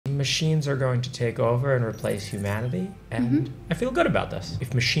machines are going to take over and replace humanity, and I feel good about this.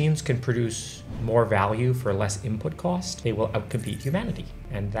 If machines can produce more value for less input cost, they will outcompete humanity.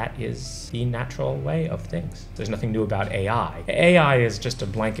 And that is the natural way of things. There's nothing new about AI. AI is just a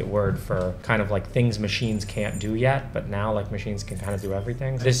blanket word for kind of like things machines can't do yet, but now like machines can kind of do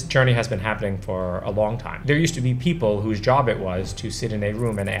everything. This journey has been happening for a long time. There used to be people whose job it was to sit in a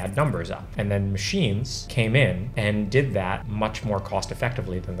room and add numbers up. And then machines came in and did that much more cost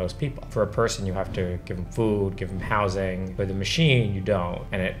effectively than those people. For a person, you have to give them food, give them housing. With a machine, you don't.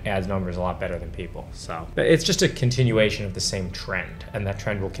 And it adds numbers a lot better than people. So it's just a continuation of the same trend. And that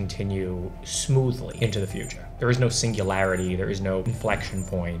trend will continue smoothly into the future. There is no singularity, there is no inflection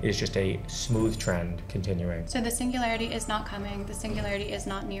point. It's just a smooth trend continuing. So the singularity is not coming, the singularity is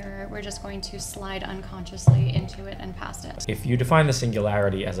not nearer. We're just going to slide unconsciously into it and past it. If you define the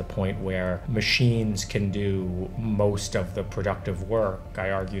singularity as a point where machines can do most of the productive work, I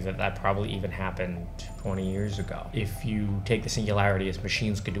argue that that probably even happened 20 years ago. If you take the singularity as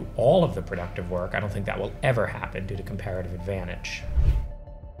machines could do all of the productive work, I don't think that will ever happen due to comparative advantage.